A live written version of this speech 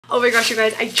Oh my gosh, you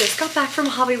guys, I just got back from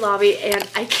Hobby Lobby and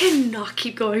I cannot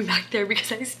keep going back there because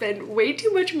I spend way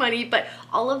too much money, but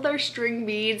all of their string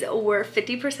beads were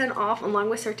 50% off along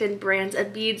with certain brands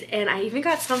of beads, and I even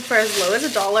got some for as low as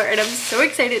 $1, and I'm so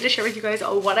excited to share with you guys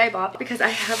what I bought because I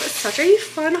have such a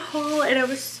fun haul and I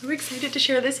was so excited to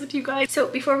share this with you guys. So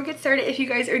before we get started, if you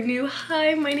guys are new,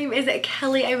 hi, my name is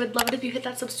Kelly. I would love it if you hit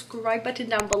that subscribe button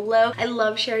down below. I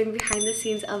love sharing behind the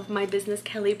scenes of my business,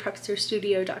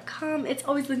 kellyprepsterstudio.com. It's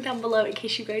always linked down below in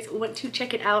case you guys want to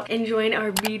check it out and join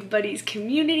our Bead Buddies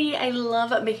community. I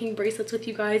love making bracelets with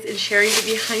you guys and sharing the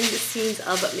behind the scenes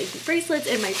of making bracelets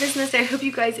in my business. I hope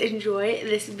you guys enjoy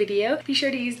this video. Be sure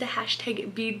to use the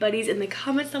hashtag Bead Buddies in the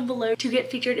comments down below to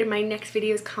get featured in my next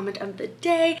video's comment of the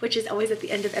day, which is always at the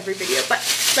end of every video. But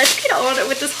let's get on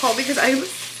with this haul because I'm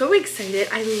so excited.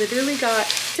 I literally got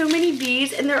so many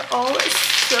beads and they're all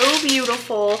so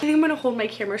beautiful. I think I'm gonna hold my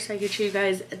camera so I can show you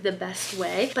guys the best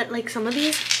way. But like some of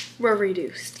these were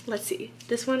reduced. Let's see.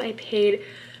 This one I paid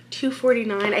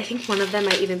 $2.49. I think one of them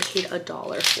I even paid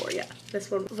 $1 for. Yeah,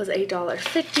 this one was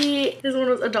 $1.50. This one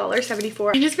was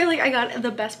 $1.74. I just feel like I got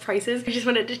the best prices. I just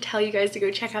wanted to tell you guys to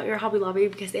go check out your Hobby Lobby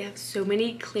because they have so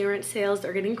many clearance sales.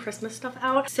 They're getting Christmas stuff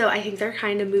out, so I think they're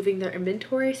kind of moving their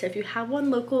inventory. So if you have one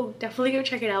local, definitely go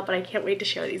check it out, but I can't wait to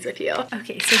share these with you.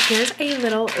 Okay, so here's a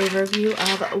little overview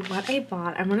of what I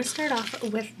bought. I'm going to start off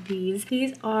with these.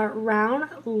 These are round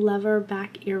leather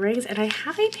back earrings, and I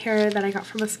have a pair that I got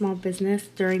from a small business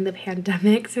during the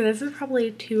pandemic, so this is probably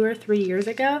 2 or 3 years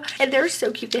ago, and they're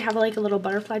so cute. They have like a little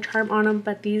butterfly charm on them,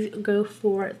 but these go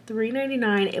for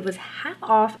 $3.99. It was half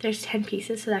off. There's 10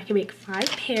 pieces, so that can make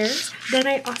 5 pairs. Then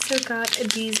I also got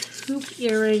these hoop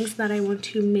earrings that I want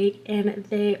to make, and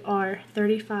they are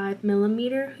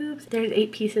 35mm hoops. There's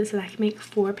 8 pieces, so that can make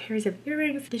 4 pairs of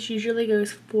earrings. This usually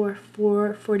goes for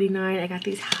 $4.49. I got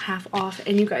these half off,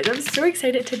 and you guys, I'm so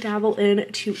excited to dabble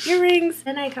into earrings.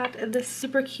 Then I got this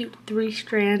super cute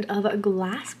 3-strand of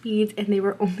glass beads, and they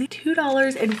were only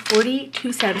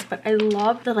 $2.42, but I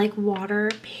love the like water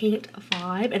paint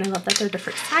vibe, and I love that they're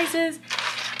different sizes.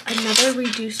 Another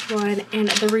reduced one, and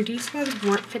the reduced ones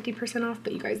weren't 50% off,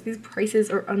 but you guys, these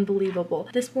prices are unbelievable.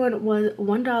 This one was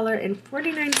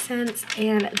 $1.49,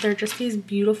 and they're just these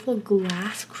beautiful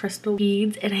glass crystal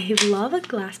beads, and I love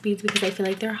glass beads because I feel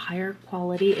like they're higher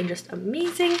quality and just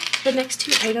amazing. The next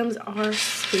 2 items are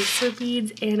spacer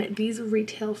beads, and these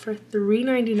retail for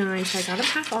 $3.99, so I got them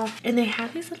half off, and they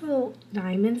have these little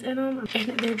diamonds in them,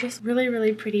 and they're just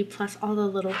really pretty, plus all the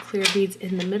little clear beads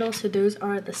in the middle. So those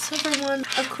are the silver ones.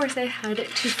 Of course, I had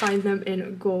to find them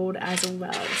in gold as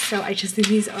well, so I just think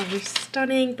these are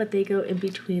stunning, but they go in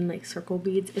between like circle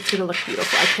beads. It's gonna look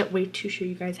beautiful. I can't wait to show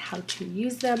you guys how to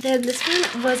use them. Then this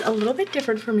one was a little bit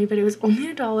different for me, but it was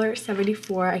only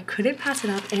 $1.74. I couldn't pass it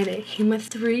up, and it came with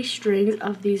 3 strings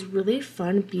of these really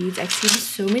fun beads. I've seen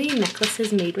so many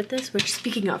necklaces made with this, which,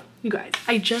 speaking of, you guys,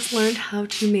 I just learned how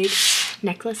to make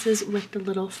necklaces with the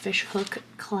little fish hook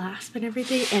clasp and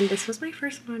everything, and this was my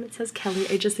first one. It says Kelly.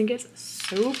 I just think it's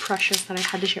so precious that I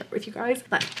had to share it with you guys,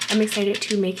 but I'm excited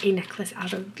to make a necklace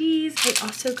out of these. I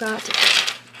also got,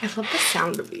 I love the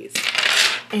sound of these,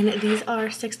 and these are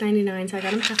 $6.99, so I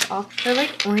got them half off. They're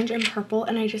like orange and purple,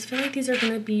 and I just feel like these are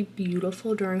gonna be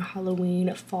beautiful during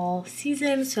Halloween fall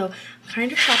season, so I'm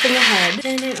kind of shopping ahead.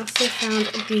 Then I also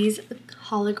found these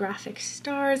holographic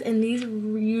stars, and these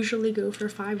usually go for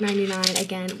 $5.99.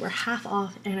 Again, we're half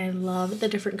off, and I love the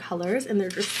different colors, and they're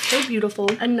just so beautiful.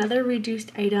 Another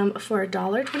reduced item for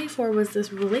 $1.24 was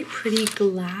this really pretty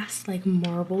glass like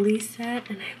marble-y set,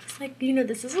 and I was like, you know,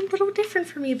 this is a little different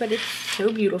for me, but it's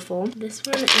so beautiful. This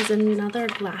one is another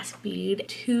glass bead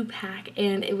 2-pack,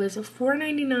 and it was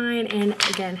 $4.99, and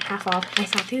again, half off. I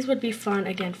thought these would be fun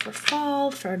again for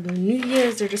fall, for the New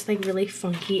Year's. They're just like really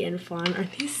funky and fun.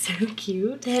 Aren't these so cute?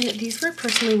 Then these were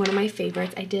personally one of my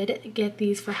favorites. I did get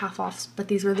these for half off, but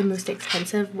these were the most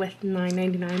expensive with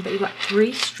 $9.99, but you got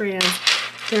 3 strands.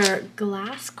 They're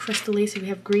glass crystally, so we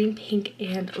have green, pink,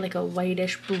 and like a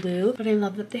whitish blue. But I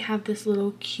love that they have this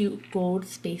little cute gold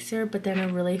spacer, but then a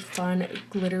really fun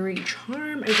glittery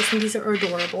charm. I just think these are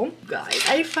adorable. Guys,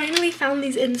 I finally found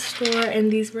these in store, and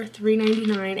these were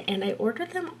 $3.99, and I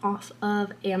ordered them off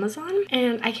of Amazon.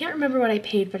 And I can't remember what I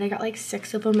paid, but I got like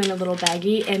 6 of them in a little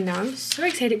baggie, and now I'm so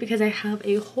excited because I have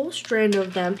a whole strand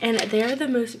of them, and they're the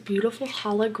most beautiful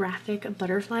holographic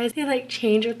butterflies. They like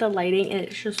change with the lighting, and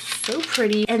it's just so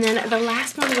pretty. And then the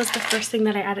last one was the first thing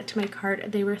that I added to my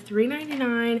cart. They were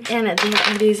 $3.99, and there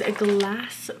are these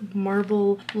glass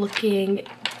marble looking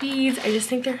beads. I just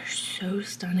think they're so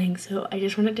stunning. So I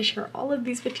just wanted to share all of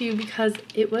these with you because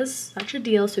it was such a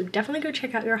deal. So definitely go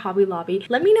check out your Hobby Lobby.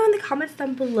 Let me know in the comments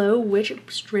down below which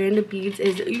strand of beads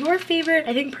is your favorite.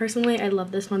 I think personally I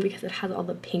love this one because it has all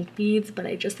the pink beads, but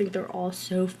I just think they're all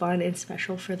so fun and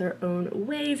special for their own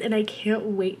ways, and I can't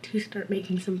wait to start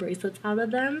making some bracelets out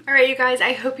of them. All right, you guys,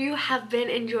 I hope you have been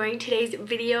enjoying today's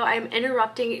video. I'm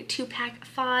interrupting to pack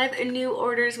 5 new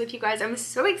orders with you guys. I'm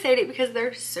so excited because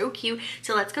they're so cute.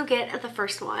 So let's go get the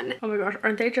first one. Oh my gosh,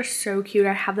 aren't they just so cute?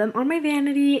 I have them on my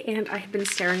vanity and I have been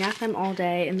staring at them all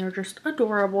day and they're just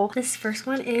adorable. This first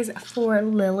one is for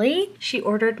Lily. She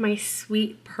ordered my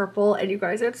sweet purple, and you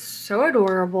guys, it's so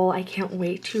adorable. I can't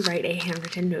wait to write a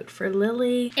handwritten note for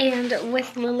Lily. And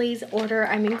with Lily's order,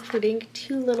 I'm including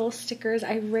 2 little stickers.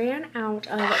 I ran out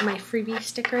of my freebie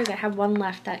stickers. I have one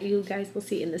left that you guys will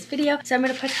see in this video. So I'm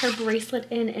going to put her bracelet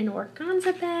in an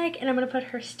organza bag, and I'm going to put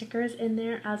her stickers in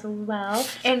there as well.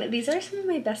 And these are some of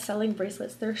my best-selling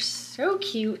bracelets. They're so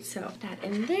cute. So put that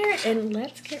in there, and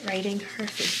let's get writing her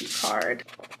thank you card.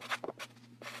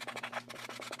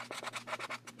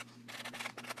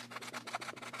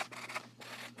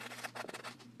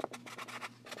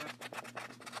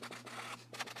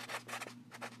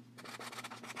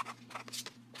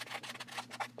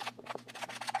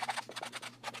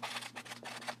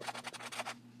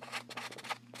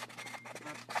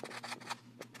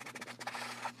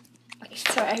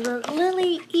 So I wrote,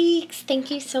 Lily Eeks,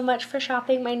 thank you so much for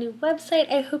shopping my new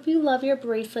website. I hope you love your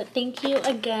bracelet. Thank you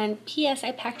again. P.S.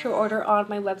 I packed your order on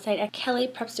my website at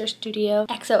Prepster Studio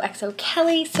XOXO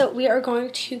Kelly. So we are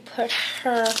going to put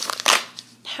her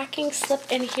packing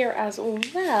slip in here as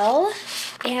well.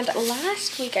 And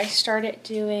last week I started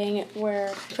doing where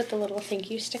I put the little thank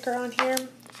you sticker on here.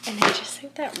 And I just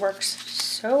think that works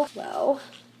so well.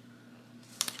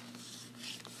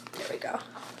 There we go.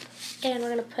 And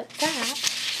we're going to put that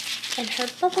in her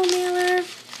bubble mailer.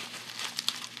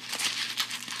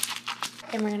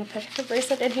 And we're going to put her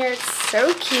bracelet in here. It's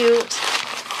so cute.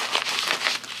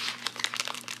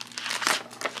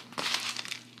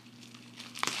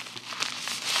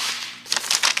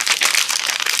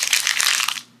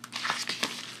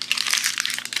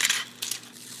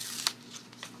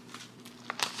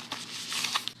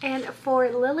 And for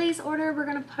Lily's order, we're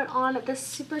going to put on this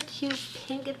super cute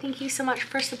pink. Thank you so much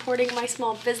for supporting my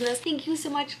small business. Thank you so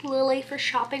much, Lily, for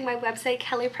shopping my website,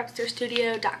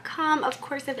 kellyprepsterstudio.com. Of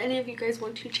course, if any of you guys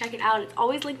want to check it out, it's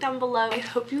always linked down below. I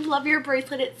hope you love your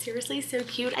bracelet. It's seriously so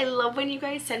cute. I love when you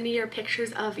guys send me your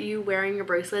pictures of you wearing your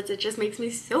bracelets. It just makes me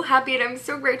so happy, and I'm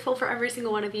so grateful for every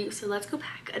single one of you. So let's go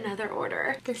pack another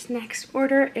order. This next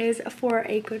order is for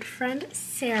a good friend,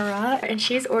 Sarah, and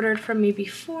she's ordered from me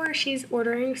before. She's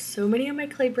ordering so many of my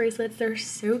clay bracelets. They're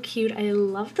so cute. I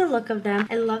love the look of them.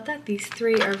 I love that these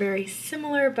 3 are very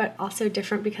similar but also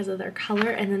different because of their color.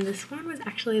 And then this one was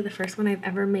actually the first one I've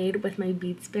ever made with my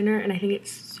bead spinner, and I think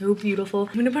it's so beautiful.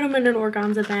 I'm gonna put them in an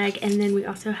organza bag, and then we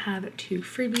also have 2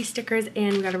 freebie stickers,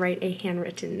 and we gotta write a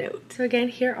handwritten note. So again,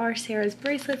 here are Sarah's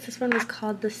bracelets. This one was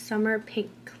called the Summer Pink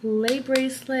Clay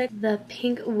Bracelet, the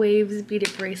Pink Waves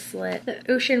Beaded Bracelet,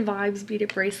 the Ocean Vibes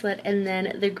Beaded Bracelet, and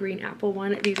then the Green Apple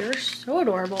one. These are so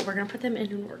adorable. We're gonna put them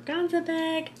in an organza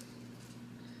bag,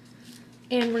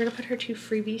 and we're gonna put her 2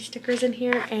 freebie stickers in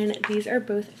here, and these are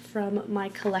both from my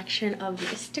collection of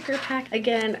the sticker pack.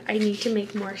 Again, I need to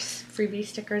make more freebie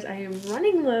stickers. I am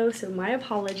running low, so my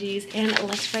apologies. And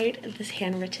let's write this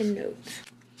handwritten note.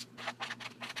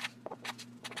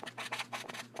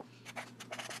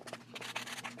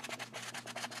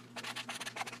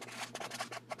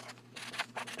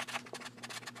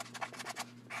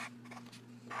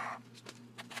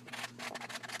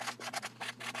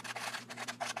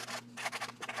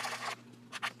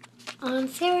 On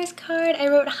Sarah's card, I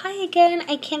wrote, hi again.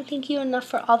 I can't thank you enough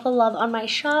for all the love on my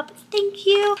shop. Thank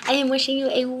you. I am wishing you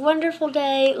a wonderful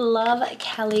day. Love,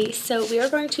 Kelly. So we are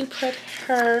going to put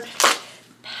her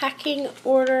packing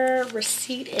order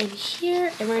receipt in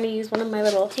here, and we're going to use one of my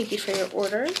little thank you for your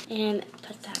order and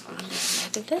put that on the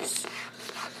side of this.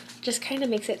 Just kind of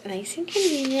makes it nice and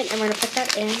convenient, and we're going to put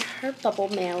that in her bubble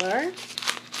mailer.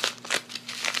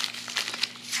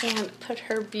 And put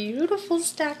her beautiful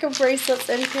stack of bracelets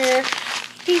in here.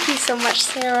 Thank you so much,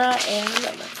 Sarah. And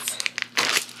let's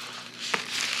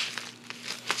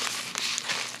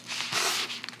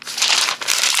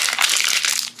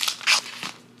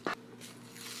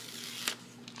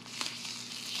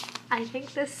I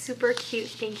think this super cute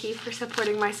thank you for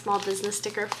supporting my small business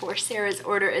sticker for Sarah's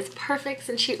order is perfect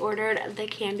since she ordered the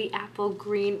candy apple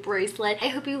green bracelet. I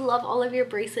hope you love all of your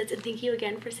bracelets, and thank you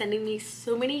again for sending me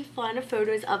so many fun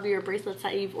photos of your bracelets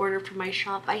that you've ordered from my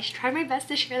shop. I try my best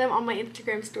to share them on my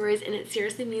Instagram stories, and it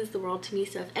seriously means the world to me.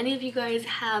 So if any of you guys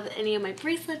have any of my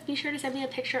bracelets, be sure to send me a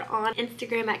picture on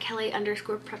Instagram at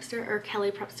kelly_prepster or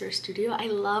kellyprepster studio. I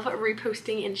love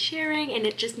reposting and sharing, and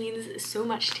it just means so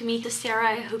much to me. So Sarah,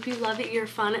 I hope you love your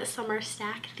fun summer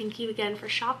stack. Thank you again for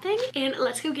shopping, and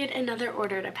let's go get another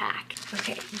order to pack.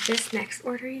 Okay, this next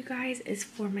order, you guys, is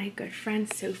for my good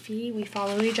friend Sophie. We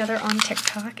follow each other on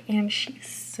TikTok, and she's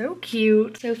so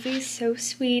cute. Sophie's so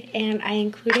sweet, and I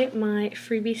included my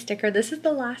freebie sticker. This is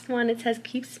the last one. It says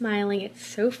keep smiling. It's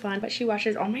so fun, but she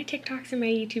watches all my TikToks and my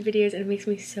YouTube videos, and it makes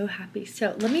me so happy.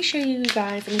 So let me show you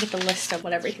guys. Let me get the list of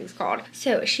what everything's called.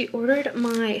 So she ordered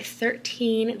my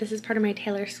 13. This is part of my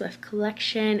Taylor Swift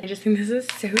collection. I just think this is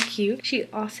so cute. She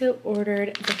also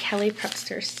ordered the Kelly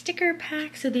Prepster sticker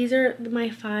pack. So these are my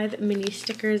 5 mini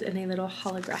stickers in a little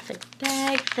holographic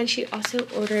bag. Then she also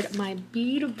ordered my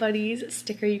Bead Buddies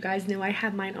sticker. You guys know I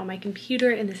have mine on my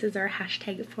computer, and this is our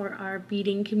hashtag for our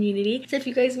beading community. So if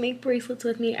you guys make bracelets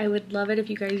with me, I would love it if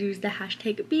you guys use the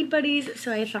hashtag Bead Buddies.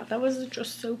 So I thought that was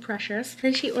just so precious.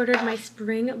 Then she ordered my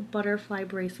spring butterfly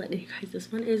bracelet, and you guys,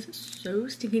 this one is so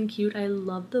stinking cute. I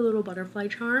love the little butterfly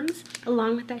charms.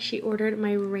 Along with that, she ordered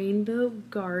my rainbow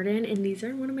garden, and these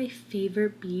are one of my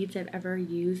favorite beads I've ever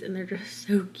used, and they're just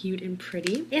so cute and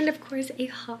pretty. And of course, a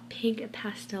hot pink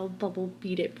pastel bubble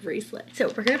beaded bracelet.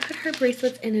 So we're gonna put her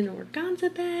bracelets in an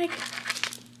organza bag.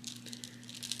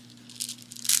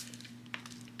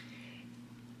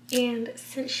 And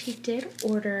since she did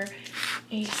order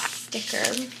a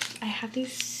sticker, I have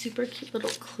these super cute little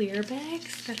clear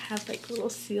bags that have like little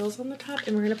seals on the top,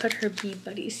 and we're gonna put her Bead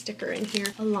Buddy sticker in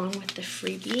here along with the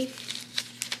freebie.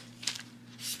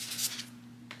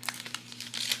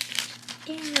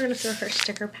 And we're gonna throw her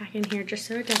sticker pack in here just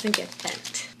so it doesn't get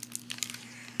bent.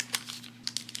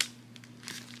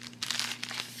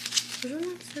 Isn't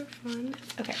that so fun?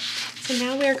 Okay, so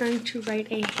now we are going to write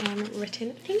a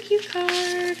handwritten thank you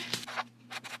card.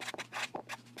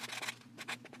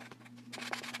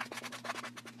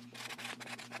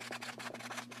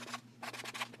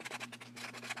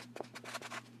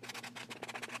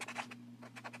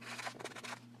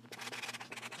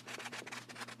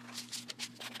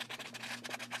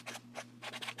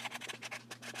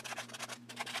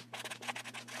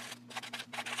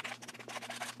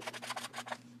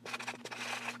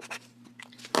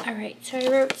 Alright, so I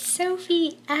wrote,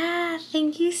 Sophie,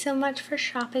 thank you so much for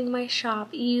shopping my shop.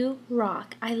 You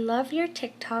rock. I love your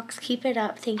TikToks. Keep it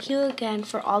up. Thank you again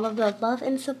for all of the love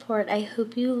and support. I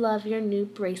hope you love your new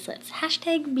bracelets.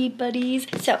 Hashtag Bead Buddies.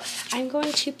 So I'm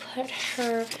going to put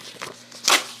her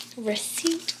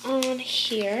receipt on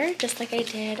here, just like I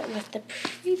did with the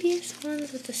previous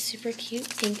ones with the super cute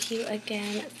thank you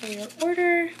again for your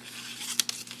order.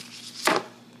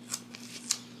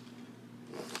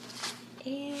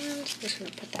 And I'm just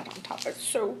going to put that on top. It's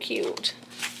so cute.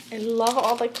 I love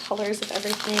all the colors of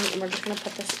everything. And we're just going to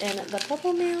put this in the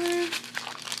bubble mailer.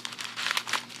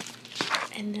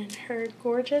 And then her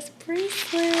gorgeous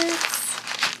bracelets.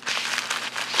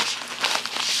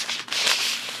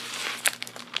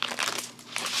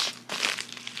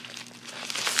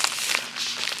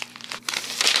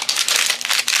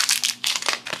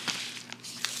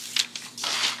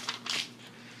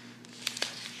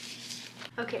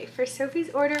 Okay, for Sophie's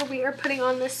order, we are putting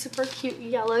on this super cute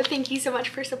yellow. Thank you so much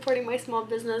for supporting my small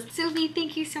business. Sophie,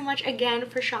 thank you so much again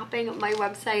for shopping my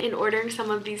website and ordering some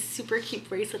of these super cute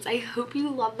bracelets. I hope you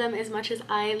love them as much as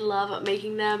I love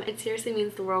making them. It seriously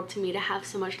means the world to me to have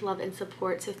so much love and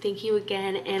support, so thank you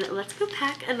again, and let's go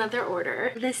pack another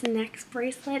order. This next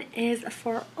bracelet is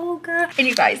for Olga. And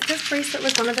you guys, this bracelet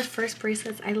was one of the first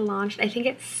bracelets I launched. I think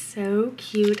it's so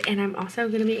cute, and I'm also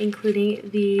going to be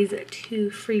including these 2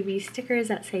 freebie stickers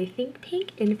that say think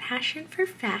pink in passion for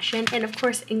fashion, and of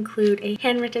course include a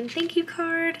handwritten thank you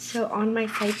card. So on my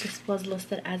site this was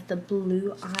listed as the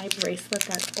blue eye bracelet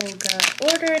that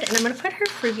Olga ordered, and I'm going to put her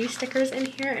freebie stickers in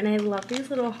here. And I love these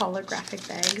little holographic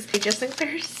bags. I just think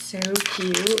they're so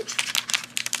cute,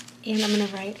 and I'm going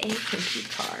to write a thank you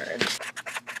card.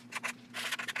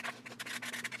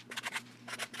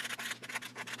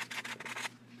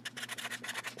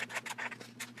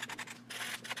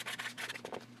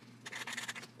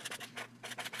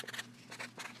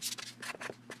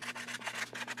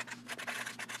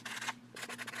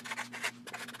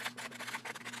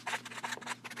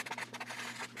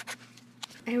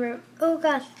 I wrote, oh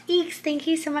god, eeks, thank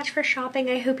you so much for shopping.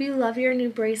 I hope you love your new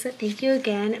bracelet. Thank you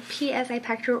again. P.S. I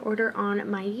packed your order on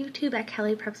my YouTube at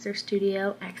Prepster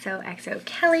Studio, XOXO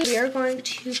Kelly. We are going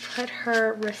to put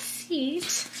her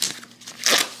receipt,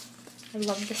 I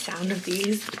love the sound of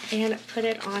these, and put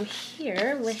it on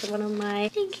here with one of my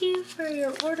thank you for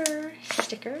your order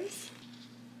stickers.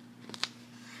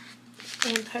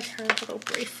 And put her little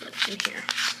bracelet in here.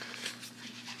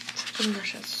 Oh my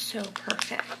gosh, that's so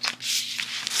perfect.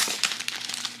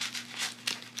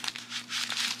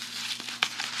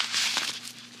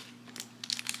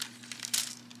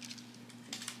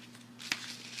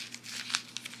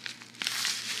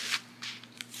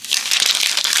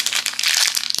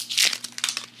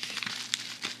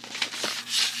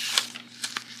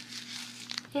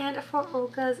 And for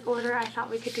Olga's order, I thought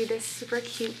we could do this super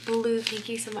cute blue. Thank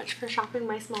you so much for shopping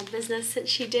my small business since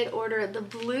she did order the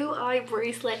blue eye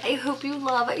bracelet. I hope you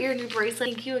love your new bracelet.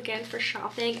 Thank you again for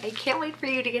shopping. I can't wait for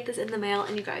you to get this in the mail.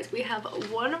 And you guys, we have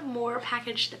one more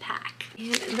package to pack.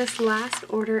 And this last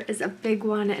order is a big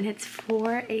one and it's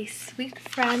for a sweet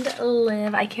friend,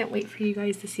 Liv. I can't wait for you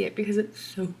guys to see it because it's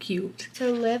so cute.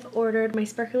 So Liv ordered my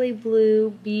sparkly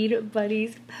blue Bead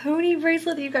Buddies pony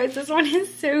bracelet. You guys, this one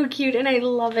is so cute and I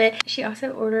love it. She also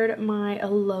ordered my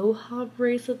Aloha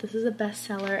bracelet. This is a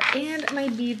bestseller, and my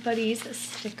Bead Buddies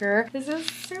sticker. This is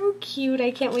so cute.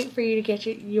 I can't wait for you to get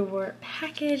your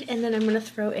package. And then I'm gonna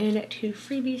throw in 2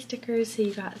 freebie stickers. So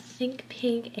you got Think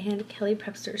Pink and Kelly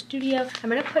Prepster Studio. I'm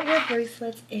gonna put your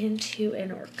bracelets into an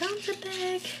organza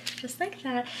bag, just like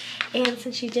that. And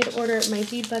since she did order my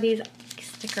Bead Buddies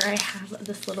sticker, I have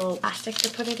this little plastic to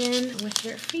put it in with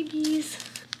your freebies.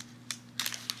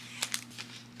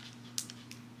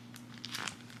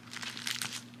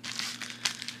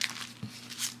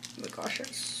 Oh my gosh,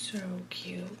 it's so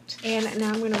cute. And now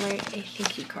I'm going to write a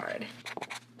thank you card.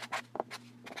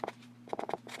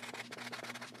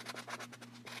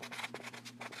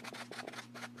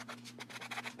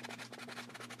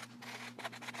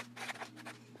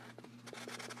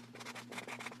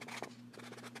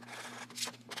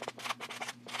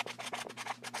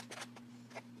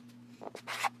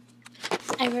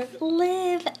 I wrote,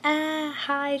 Liv,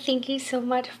 hi, thank you so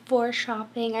much for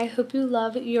shopping. I hope you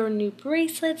love your new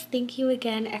bracelets. Thank you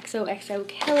again, XOXO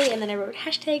Kelly. And then I wrote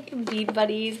hashtag Bead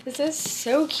Buddies. This is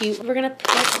so cute. We're gonna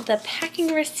put the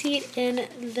packing receipt in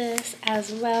this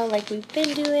as well, like we've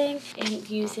been doing, and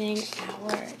using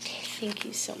our thank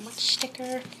you so much sticker.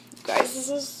 You guys, this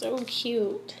is so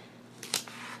cute.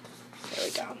 There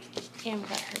we go. And we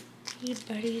got her Bead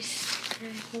Buddies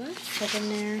sticker. Well, that's fit in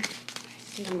there.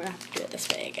 I think I'm gonna have to do it this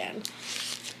way again.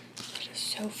 It is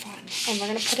so fun. And we're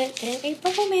gonna put it in a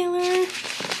bubble mailer.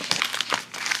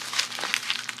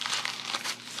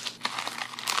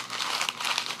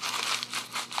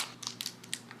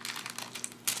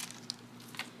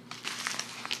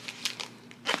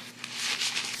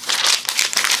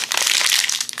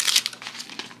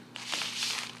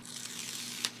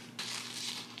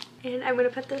 And I'm going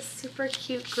to put this super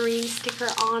cute green sticker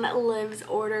on Liv's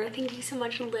order. Thank you so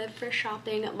much, Liv, for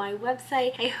shopping my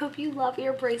website. I hope you love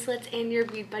your bracelets and your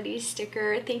Bead Buddies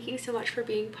sticker. Thank you so much for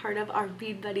being part of our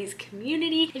Bead Buddies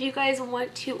community. If you guys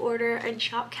want to order and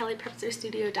shop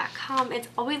kellyprepsterstudio.com, it's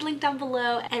always linked down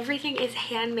below. Everything is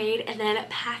handmade and then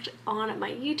packed on my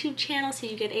YouTube channel, so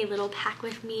you get a little pack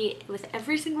with me with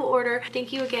every single order.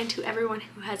 Thank you again to everyone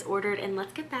who has ordered, and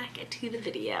let's get back to the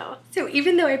video. So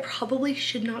even though I probably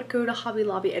should not go to Hobby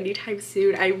Lobby anytime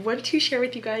soon, I want to share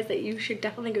with you guys that you should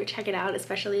definitely go check it out,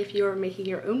 especially if you are making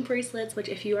your own bracelets, which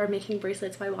if you are making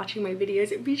bracelets by watching my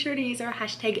videos, be sure to use our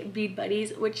hashtag Bead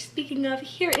Buddies, which speaking of,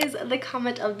 here is the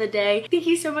comment of the day. Thank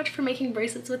you so much for making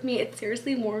bracelets with me. It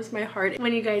seriously warms my heart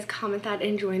when you guys comment that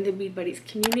and join the Bead Buddies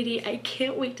community. I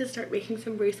can't wait to start making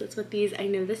some bracelets with these. I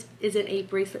know this isn't a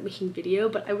bracelet making video,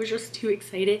 but I was just too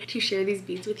excited to share these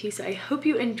beads with you, so I hope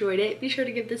you enjoyed it. Be sure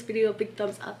to give this video a big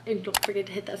thumbs up and don't forget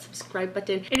to hit that subscribe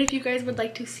button. And if you guys would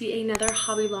like to see another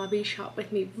Hobby Lobby shop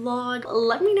with me vlog,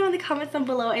 let me know in the comments down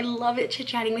below. I love it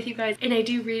chit-chatting with you guys, and I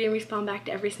do read and respond back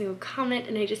to every single comment,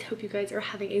 and I just hope you guys are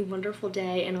having a wonderful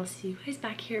day, and I'll see you guys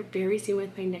back here very soon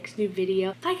with my next new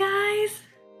video. Bye guys!